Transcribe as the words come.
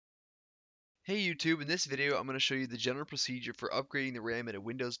Hey YouTube, in this video I'm going to show you the general procedure for upgrading the RAM in a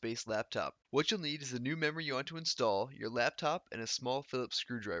Windows-based laptop. What you'll need is the new memory you want to install, your laptop, and a small Phillips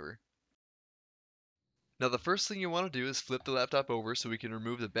screwdriver. Now the first thing you want to do is flip the laptop over so we can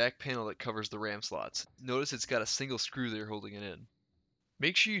remove the back panel that covers the RAM slots. Notice it's got a single screw there holding it in.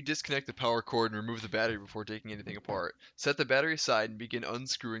 Make sure you disconnect the power cord and remove the battery before taking anything apart. Set the battery aside and begin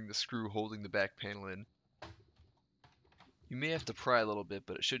unscrewing the screw holding the back panel in. You may have to pry a little bit,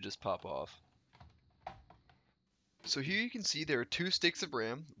 but it should just pop off. So here you can see there are two sticks of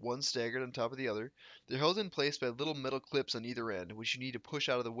RAM, one staggered on top of the other. They're held in place by little metal clips on either end, which you need to push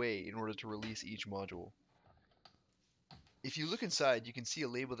out of the way in order to release each module. If you look inside, you can see a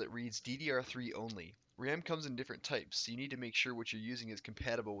label that reads DDR3 only. RAM comes in different types, so you need to make sure what you're using is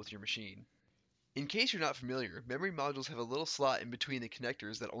compatible with your machine. In case you're not familiar, memory modules have a little slot in between the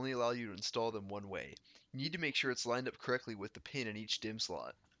connectors that only allow you to install them one way. You need to make sure it's lined up correctly with the pin in each DIMM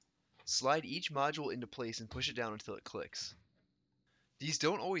slot. Slide each module into place and push it down until it clicks. These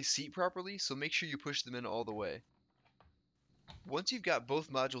don't always seat properly, so make sure you push them in all the way. Once you've got both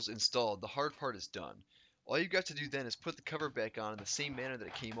modules installed, the hard part is done. All you've got to do then is put the cover back on in the same manner that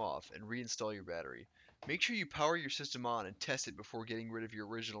it came off and reinstall your battery. Make sure you power your system on and test it before getting rid of your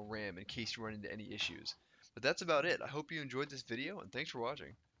original RAM in case you run into any issues. But that's about it. I hope you enjoyed this video and thanks for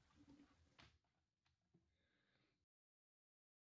watching.